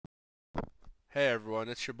Hey everyone,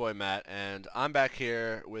 it's your boy Matt, and I'm back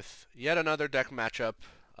here with yet another deck matchup.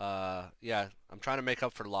 Yeah, I'm trying to make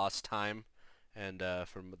up for lost time, and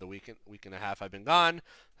from the week and a half I've been gone.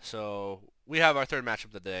 So we have our third matchup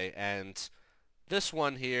of the day, and this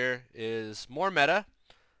one here is more meta.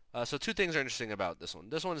 So two things are interesting about this one.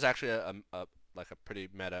 This one is actually like a pretty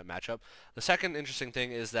meta matchup. The second interesting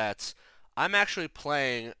thing is that I'm actually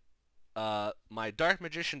playing my Dark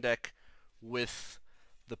Magician deck with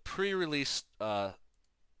the pre-release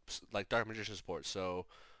like Dark Magician support. So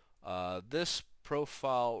this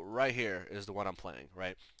profile right here is the one I'm playing,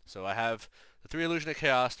 right? So I have the 3 Illusion of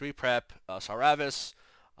Chaos, 3 Prep, Saravis,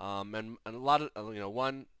 and a lot of,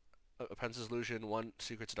 one Apprentice Illusion, 1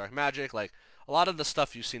 Secrets of Dark Magic, like a lot of the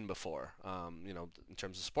stuff you've seen before, in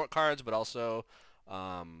terms of support cards, but also,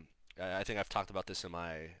 I think I've talked about this in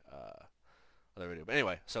my other video. But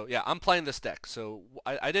anyway, so yeah, I'm playing this deck. So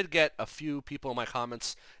I did get a few people in my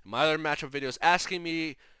comments in my other matchup videos asking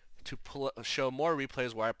me to show more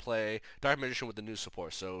replays where I play Dark Magician with the new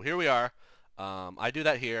support. So here we are. I do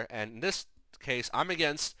that here, and in this case, I'm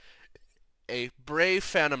against a Brave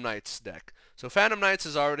Phantom Knights deck. So Phantom Knights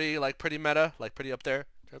is already like pretty meta, like pretty up there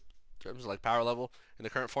in terms of like power level in the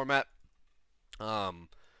current format.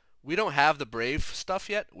 We don't have the Brave stuff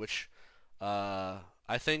yet, which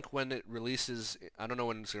I think when it releases, I don't know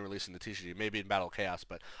when it's going to release in the TCG, maybe in Battle Chaos,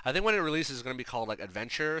 but I think when it releases it's going to be called like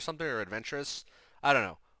Adventure or something, or Adventurous. I don't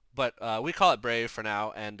know. But we call it Brave for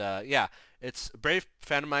now, and yeah, it's Brave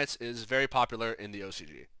Phantom Knights is very popular in the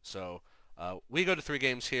OCG. So we go to 3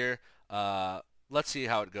 games here. Let's see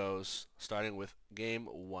how it goes, starting with game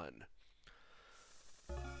 1.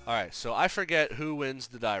 Alright, so I forget who wins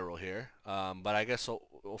the die roll here, but I guess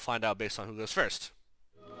we'll find out based on who goes first.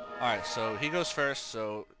 Alright, so he goes first,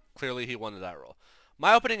 so clearly he won the die roll.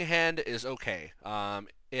 My opening hand is okay.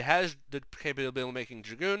 It has the capability of making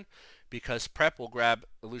Dragoon, because Prep will grab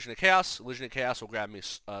Illusion of Chaos. Illusion of Chaos will grab me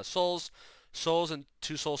Souls. Souls and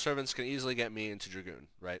 2 Soul Servants can easily get me into Dragoon,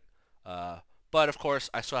 right? But of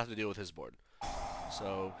course, I still have to deal with his board.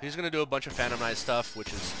 So he's going to do a bunch of Phantom Knight stuff,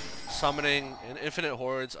 which is summoning an infinite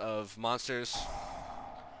hordes of monsters.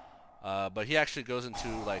 But he actually goes into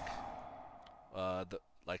like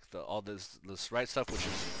all this right stuff, which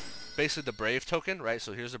is basically the Brave token, right?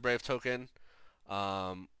 So here's the Brave token,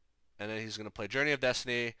 and then he's gonna play Journey of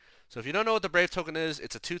Destiny. So if you don't know what the Brave token is,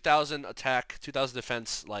 it's a 2,000 attack, 2,000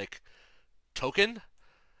 defense like token.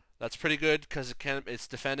 That's pretty good because it's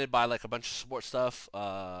defended by like a bunch of support stuff.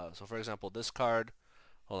 So for example, this card.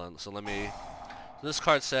 Hold on. So this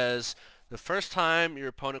card says the first time your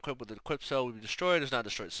opponent equipped with an equipped spell will be destroyed is not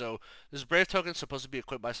destroyed. So this Brave token is supposed to be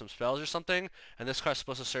equipped by some spells or something, and this card is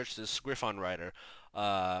supposed to search this Griffon Rider.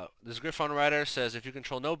 This Griffon Rider says if you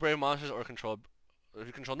control no Brave monsters or control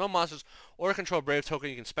Brave token,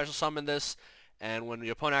 you can special summon this. And when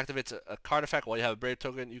your opponent activates a card effect while you have a Brave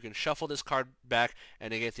token, you can shuffle this card back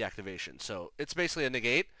and negate the activation. So it's basically a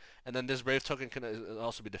negate, and then this Brave token can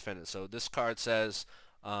also be defended. So this card says,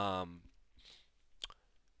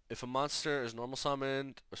 if a monster is normal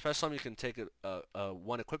summoned or special summoned, you can take a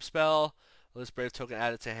 1 equip spell, this Brave token,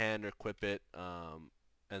 add it to hand or equip it.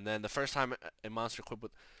 And then the first time a monster equipped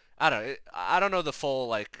with, I don't know the full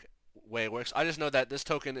like way it works. I just know that this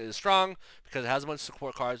token is strong because it has a bunch of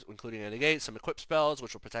support cards, including a negate, some equip spells,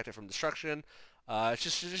 which will protect it from destruction. It's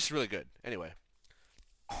just really good. Anyway,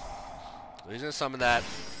 so he's gonna summon that.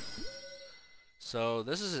 So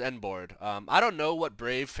this is his end board. I don't know what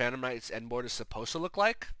Brave Phantom Knight's end board is supposed to look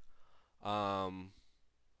like. Part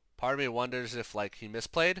of me wonders if like he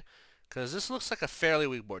misplayed, because this looks like a fairly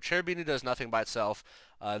weak board. Cherubini does nothing by itself.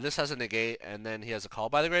 This has a negate, and then he has a Call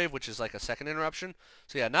by the Grave, which is like a second interruption.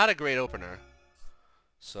 So yeah, not a great opener.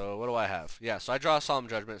 So what do I have? Yeah, so I draw a Solemn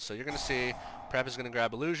Judgment. So you're going to see Prep is going to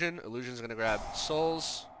grab Illusion. Illusion is going to grab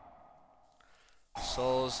Souls.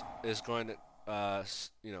 Souls is going to,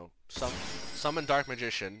 summon Dark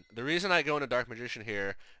Magician. The reason I go into Dark Magician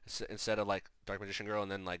here instead of like Dark Magician Girl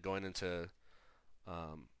and then like going into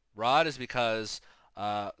Rod is because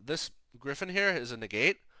this Griffin here is a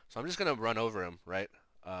negate. So I'm just going to run over him, right?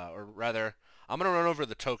 Or rather, I'm going to run over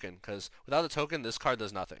the token, because without the token, this card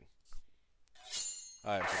does nothing.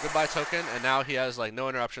 Alright, so goodbye token, and now he has like no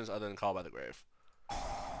interruptions other than Call by the Grave.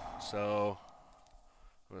 So,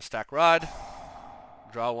 I'm going to stack Rod,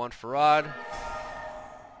 draw 1 for Rod,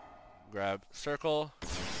 grab Circle,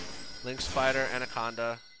 Link Spider,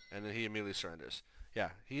 Anaconda, and then he immediately surrenders. Yeah,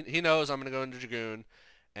 he knows I'm going to go into Dragoon,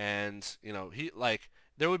 and,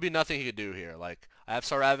 there would be nothing he could do here. Like, I have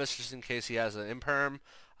Saravis just in case he has an Imperm.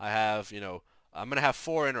 I have, I'm going to have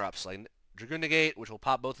 4 interrupts, like Dragoon Negate, which will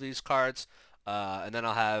pop both of these cards, and then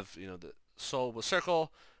I'll have, the Soul with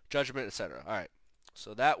Circle, Judgment, etc. All right.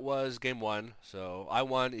 So that was game one. So I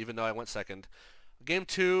won, even though I went second. Game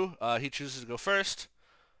two, he chooses to go first.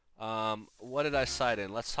 What did I side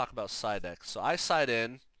in? Let's talk about side decks. So I side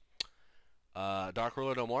in Dark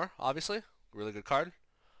Ruler No More, obviously. Really good card.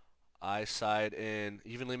 I side in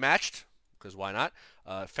Evenly Matched, because why not?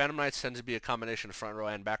 Phantom Knights tend to be a combination of front row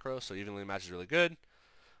and back row, so Evenly Matched is really good.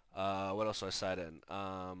 What else do I side in?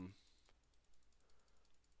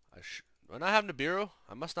 When I have Nibiru,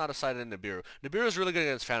 I must not have sided in Nibiru. Nibiru is really good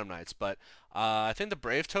against Phantom Knights, but I think the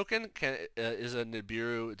Brave token is a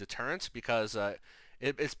Nibiru deterrent because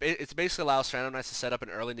it basically allows Phantom Knights to set up an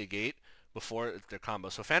early negate before their combo.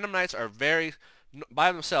 So Phantom Knights are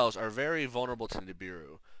by themselves, are very vulnerable to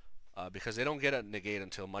Nibiru. Because they don't get a negate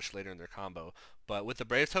until much later in their combo. But with the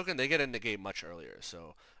Brave token, they get a negate much earlier.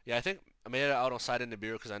 So, yeah, I think I made it out on side in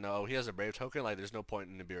Nibiru because I know he has a Brave token. Like, there's no point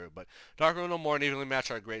in Nibiru. But Dark Ruler No More and Evenly Matched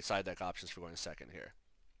are great side deck options for going second here.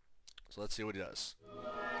 So let's see what he does.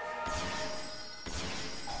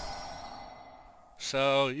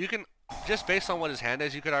 So you can, just based on what his hand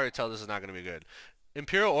is, you could already tell this is not going to be good.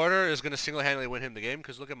 Imperial Order is going to single-handedly win him the game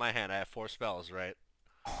because look at my hand. I have 4 spells, right?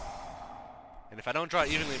 And if I don't draw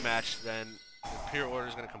Evenly Matched, then Imperial Order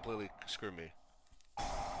is going to completely screw me.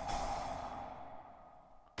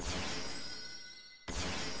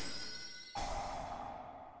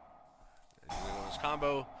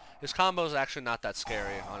 His combo is actually not that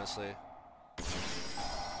scary, honestly.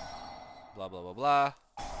 Blah, blah, blah, blah.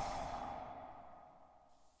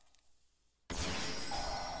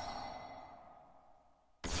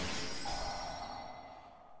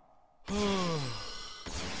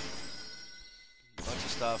 Bunch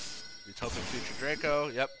of stuff. Utopian Future Draco.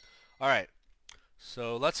 Yep. Alright.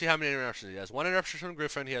 So let's see how many interruptions he has. 1 interruption from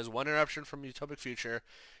Griffin. He has 1 interruption from Utopic Future.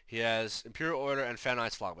 He has Imperial Order and Phantom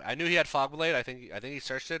Knight's Fogblade. I knew he had Fogblade. I think he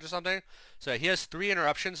searched it or something. So he has 3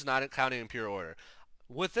 interruptions, not counting Imperial Order.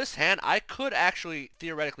 With this hand, I could actually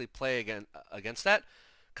theoretically play against that,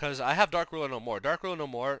 because I have Dark Ruler No More. Dark Ruler No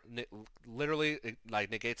More literally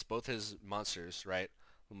like negates both his monsters, right?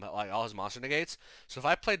 Like all his monster negates. So if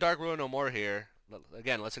I play Dark Ruler No More here,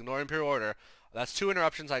 again, let's ignore Imperial Order. That's 2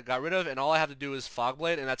 interruptions I got rid of, and all I have to do is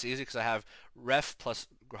Fogblade, and that's easy because I have Ref plus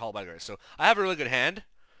Hall by Grace. So I have a really good hand.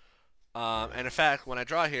 And in fact, when I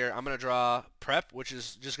draw here, I'm going to draw Prep, which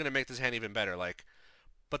is just going to make this hand even better.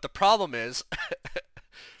 But the problem is,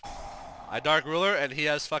 I Dark Ruler, and he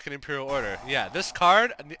has fucking Imperial Order. Yeah, this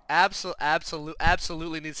card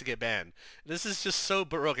absolutely needs to get banned. This is just so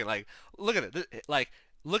broken. Like, look at it.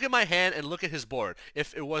 Look at my hand and look at his board.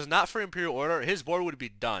 If it was not for Imperial Order, his board would be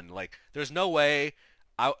done. Like, there's no way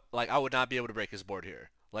I would not be able to break his board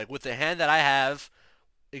here. Like, with the hand that I have,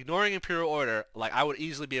 ignoring Imperial Order, like, I would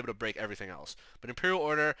easily be able to break everything else. But Imperial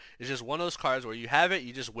Order is just one of those cards where you have it,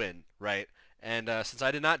 you just win, right? And since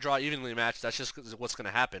I did not draw Evenly Matched, that's just what's going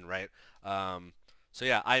to happen, right? So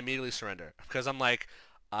yeah, I immediately surrender. Because I'm like,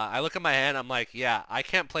 I look at my hand, I'm like, yeah, I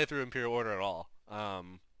can't play through Imperial Order at all.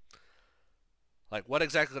 Like, what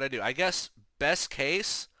exactly did I do? I guess, best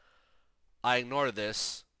case, I ignore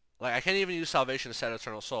this. Like, I can't even use Salvation to set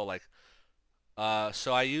Eternal Soul. Like,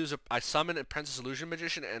 so I summon a Princess Illusion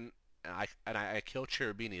Magician, and I kill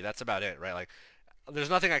Cherubini. That's about it, right? Like, there's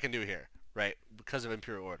nothing I can do here, right? Because of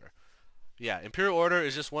Imperial Order. Yeah, Imperial Order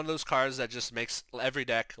is just one of those cards that just makes every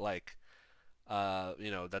deck, like,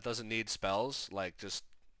 that doesn't need spells, like, just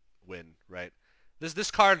win, right?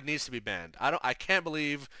 This card needs to be banned. I can't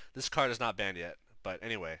believe this card is not banned yet. But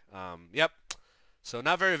anyway, yep. So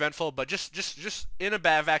not very eventful, but just in a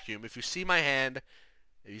bad vacuum. If you see my hand,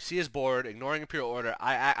 if you see his board, ignoring Imperial Order,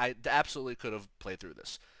 I absolutely could have played through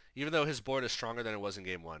this, even though his board is stronger than it was in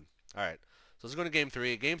Game 1. All right, so let's go to Game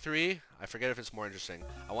 3. Game 3, I forget if it's more interesting.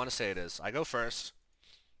 I want to say it is. I go first.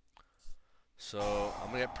 So I'm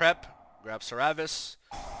gonna get Prep, grab Saravis.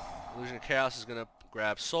 Illusion of Chaos is gonna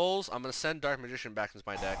grab Souls. I'm gonna send Dark Magician back into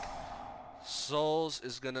my deck. Souls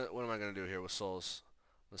is gonna, what am I gonna do here with Souls?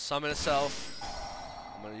 I'm gonna summon itself.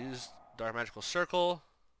 I'm gonna use Dark Magical Circle.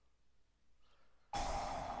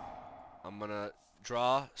 I'm gonna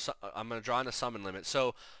draw in the summon limit.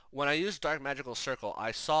 So when I used Dark Magical Circle,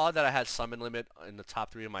 I saw that I had summon limit in the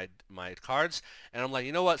top 3 of my cards, and I'm like,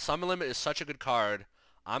 you know what? Summon limit is such a good card.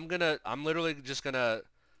 I'm literally just gonna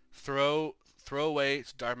throw away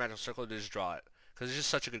Dark Magical Circle to just draw it. Because it's just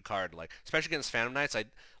such a good card, like, especially against Phantom Knights.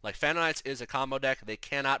 Phantom Knights is a combo deck. They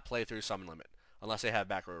cannot play through Summon Limit unless they have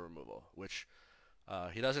back row removal, which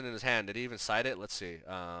he doesn't in his hand. Did he even side it? Let's see.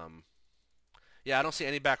 Yeah, I don't see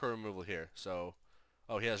any back row removal here. So,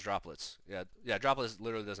 oh, he has droplets. Yeah, droplets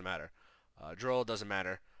literally doesn't matter. Droll doesn't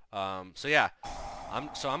matter. So yeah, I'm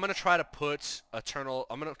gonna try to put Eternal.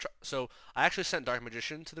 So I actually sent Dark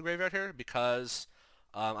Magician to the graveyard here because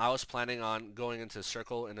I was planning on going into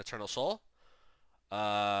Circle and Eternal Soul.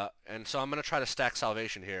 And so I'm gonna try to stack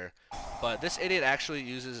Salvation here, but this idiot actually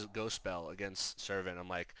uses Ghost Spell against Servant. I'm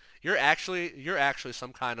like, you're actually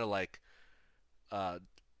some kind of uh,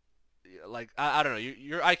 I don't know.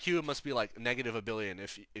 Your IQ must be like negative a billion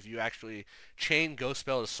if you actually chain Ghost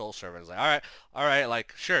Spell to Soul Servant. It's like, all right,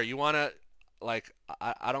 like sure, you wanna like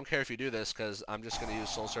I don't care if you do this because I'm just gonna use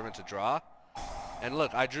Soul Servant to draw. And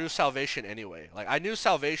look, I drew Salvation anyway. Like I knew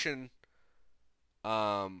Salvation.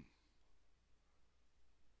 Um,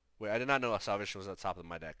 Wait, I did not know Salvation was at the top of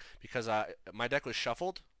my deck because my deck was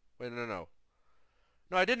shuffled. Wait, no.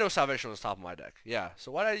 No, I did know Salvation was top of my deck. Yeah.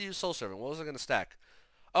 So why did I use Soul Servant? What was I gonna stack?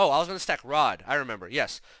 Oh, I was gonna stack Rod. I remember.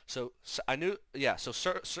 Yes. So I knew. Yeah. So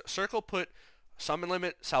Circle put Summon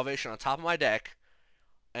Limit Salvation on top of my deck,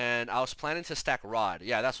 and I was planning to stack Rod.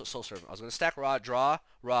 Yeah, that's what Soul Servant. I was gonna stack Rod, draw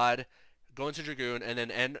Rod, go into Dragoon, and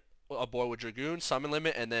then end a board with Dragoon, Summon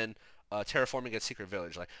Limit, and then Terraforming against Secret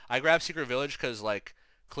Village. Like I grabbed Secret Village because like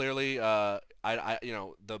clearly the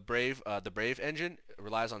Brave engine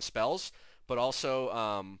relies on spells, but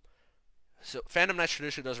also so Phantom Knights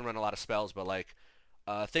traditionally doesn't run a lot of spells, but like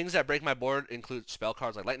things that break my board include spell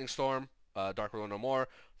cards like Lightning Storm, Dark Ruler No More,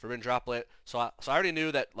 Forbidden Droplet. So I already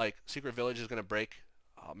knew that like Secret Village is gonna break.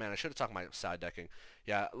 Oh man, I should have talked my side decking.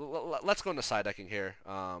 Yeah, let's go into side decking here.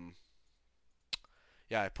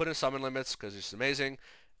 Yeah, I put in summon limits because it's amazing,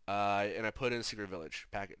 and I put in Secret Village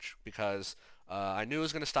package because I knew it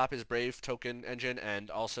was going to stop his Brave token engine, and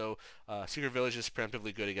also Secret Village is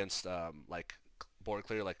preemptively good against like board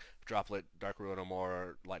clear, like Droplet, Dark Ruler No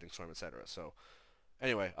More, Lightning Storm, etc. So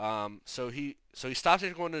anyway, so he stops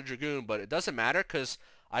it going to Dragoon, but it doesn't matter because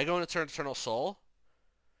I go into turn Eternal Soul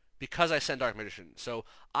because I send Dark Magician. So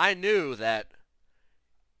I knew that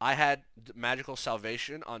I had Magical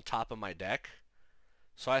Salvation on top of my deck.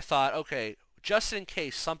 So I thought, okay, just in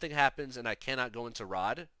case something happens and I cannot go into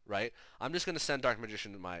Rod, right? I'm just gonna send Dark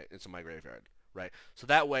Magician into my graveyard, right? So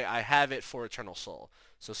that way I have it for Eternal Soul.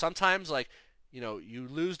 So sometimes like, you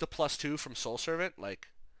lose the +2 from Soul Servant, like,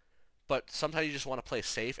 but sometimes you just want to play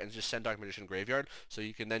safe and just send Dark Magician graveyard, so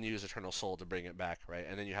you can then use Eternal Soul to bring it back, right?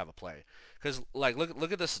 And then you have a play. Because like,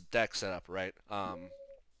 look at this deck setup, right?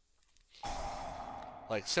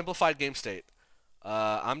 Like simplified game state.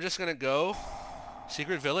 I'm just gonna go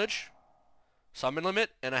Secret Village, Summon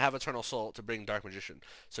Limit, and I have Eternal Soul to bring Dark Magician.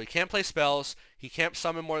 So he can't play spells, he can't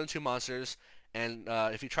summon more than 2 monsters, and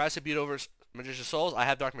if he tries to beat over Magician Souls, I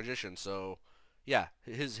have Dark Magician. So yeah,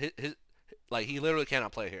 his like he literally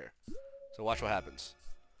cannot play here. So watch what happens.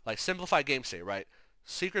 Like simplified game state, right?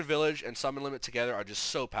 Secret Village and Summon Limit together are just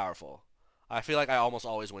so powerful. I feel like I almost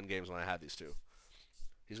always win games when I have these two.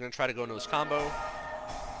 He's gonna try to go into his combo.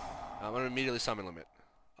 I'm gonna immediately Summon Limit.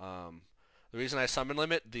 The reason I Summon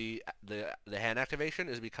Limit the hand activation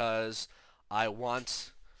is because I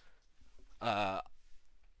want uh,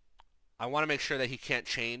 I want to make sure that he can't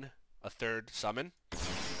chain a third summon.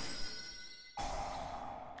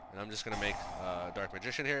 And I'm just gonna make Dark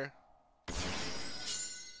Magician here.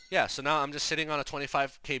 Yeah, so now I'm just sitting on a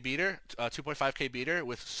 25k beater, 2.5k beater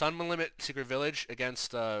with Summon Limit Secret Village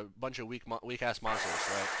against a bunch of weak ass monsters,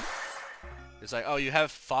 right? It's like, oh, you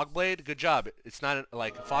have Fogblade? Good job. It's not,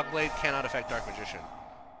 like, Fogblade cannot affect Dark Magician.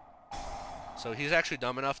 So he's actually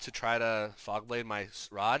dumb enough to try to Fogblade my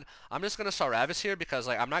Rod. I'm just going to Saravis here because,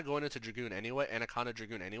 like, I'm not going into Dragoon anyway, Anaconda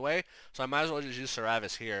Dragoon anyway. So I might as well just use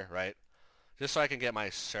Saravis here, right? Just so I can get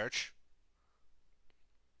my search.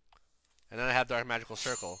 And then I have Dark Magical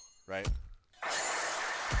Circle, right?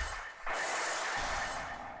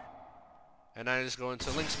 And then I just go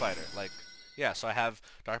into Link Spider, like... Yeah, so I have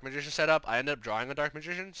Dark Magician set up. I ended up drawing a Dark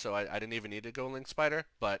Magician, so I didn't even need to go Link Spider.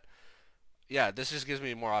 But yeah, this just gives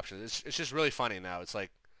me more options. It's just really funny now. It's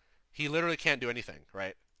like he literally can't do anything,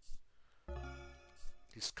 right?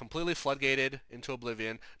 He's completely floodgated into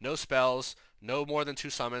oblivion. No spells, no more than 2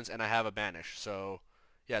 summons, and I have a banish. So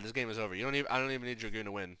yeah, this game is over. I don't even need Dragoon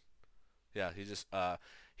to win. Yeah,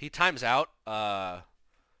 he times out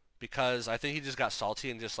because I think he just got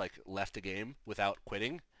salty and just like left the game without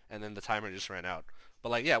quitting. And then the timer just ran out. But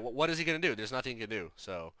like, yeah, what is he gonna do? There's nothing he can do.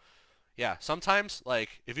 So, yeah, sometimes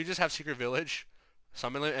like if you just have Secret Village,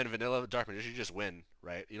 Summon and Vanilla Dark Magician, you just win,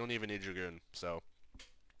 right? You don't even need Dragoon. So,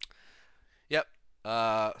 yep.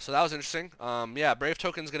 So that was interesting. Yeah, Brave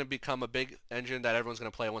Token's gonna become a big engine that everyone's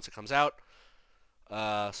gonna play once it comes out.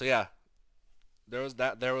 So yeah, there was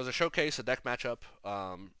that. There was a showcase, a deck matchup,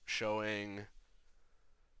 showing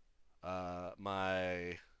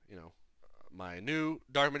my my new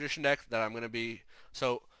Dark Magician deck that I'm going to be...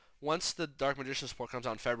 So, once the Dark Magician support comes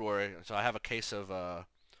out in February, so I have a case of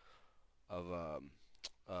Battle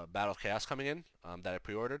of Chaos coming in that I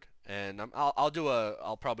pre-ordered, and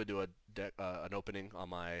I'll probably do an opening on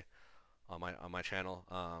my channel.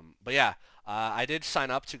 But yeah, I did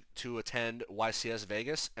sign up to attend YCS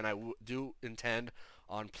Vegas, and do intend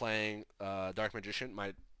on playing Dark Magician,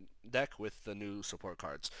 my deck, with the new support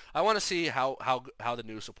cards. I want to see how the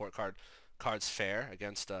new support cards fare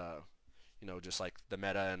against just like the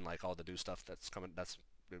meta and like all the new stuff that's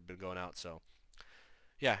been going out. So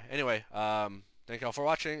yeah. Anyway, thank y'all for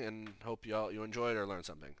watching, and hope you enjoyed or learned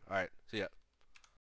something. All right, see ya.